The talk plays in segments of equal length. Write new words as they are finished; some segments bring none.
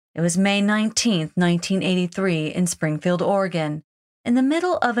It was May 19th, 1983, in Springfield, Oregon. In the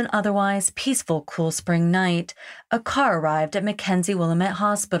middle of an otherwise peaceful, cool spring night, a car arrived at Mackenzie Willamette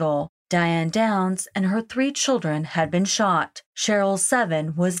Hospital. Diane Downs and her 3 children had been shot. Cheryl,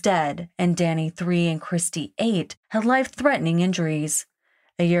 7, was dead, and Danny, 3, and Christy, 8, had life-threatening injuries.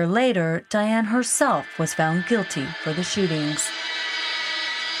 A year later, Diane herself was found guilty for the shootings.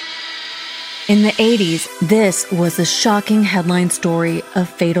 In the 80s, this was the shocking headline story of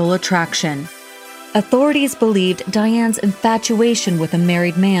Fatal Attraction. Authorities believed Diane's infatuation with a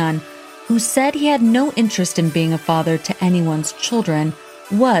married man, who said he had no interest in being a father to anyone's children,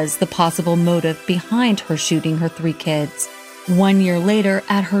 was the possible motive behind her shooting her 3 kids. 1 year later,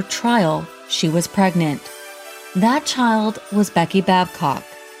 at her trial, she was pregnant. That child was Becky Babcock.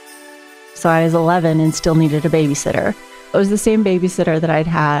 So I was 11 and still needed a babysitter. It was the same babysitter that I'd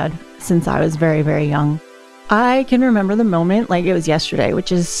had since I was very, very young. I can remember the moment like it was yesterday,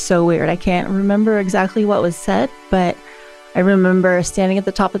 which is so weird. I can't remember exactly what was said, but I remember standing at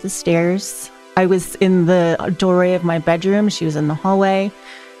the top of the stairs. I was in the doorway of my bedroom. She was in the hallway.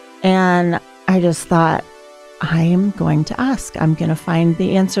 And I just thought, I am going to ask. I'm going to find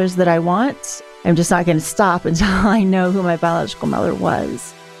the answers that I want. I'm just not going to stop until I know who my biological mother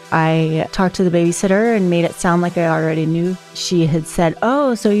was. I talked to the babysitter and made it sound like I already knew. She had said,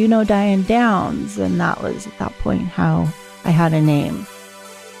 "Oh, so you know Diane Downs." And that was at that point how I had a name.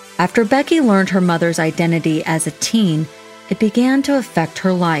 After Becky learned her mother's identity as a teen, it began to affect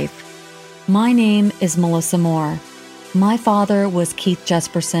her life. My name is Melissa Moore. My father was Keith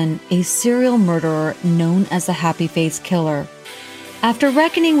Jesperson, a serial murderer known as the Happy Face Killer. After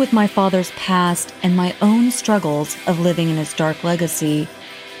reckoning with my father's past and my own struggles of living in his dark legacy,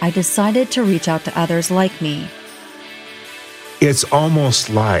 I decided to reach out to others like me. It's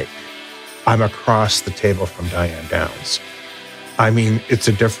almost like I'm across the table from Diane Downs. I mean, it's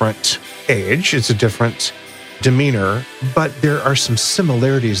a different age, it's a different demeanor, but there are some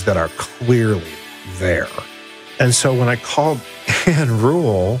similarities that are clearly there. And so when I called Ann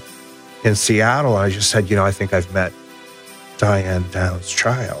Rule in Seattle, I just said, I think I've met Diane Downs'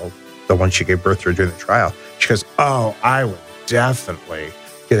 child, the one she gave birth to during the trial. She goes, "Oh, I would definitely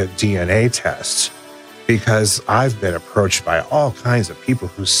get a DNA test because I've been approached by all kinds of people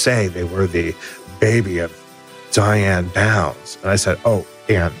who say they were the baby of Diane Downs." And I said, "Oh,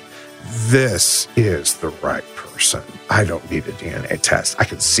 Ann, this is the right person. I don't need a DNA test. I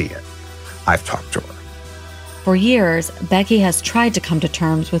can see it. I've talked to her." For years, Becky has tried to come to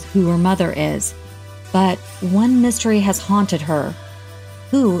terms with who her mother is. But one mystery has haunted her.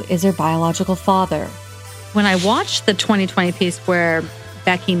 Who is her biological father? When I watched the 2020 piece where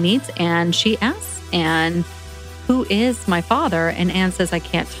Becky meets Ann, she asks Ann, "Who is my father?" And Ann says, "I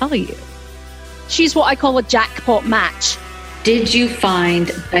can't tell you." She's what I call a jackpot match. Did you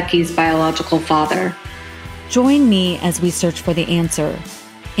find Becky's biological father? Join me as we search for the answer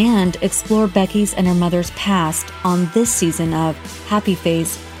and explore Becky's and her mother's past on this season of Happy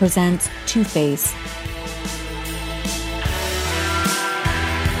Face presents Two-Face.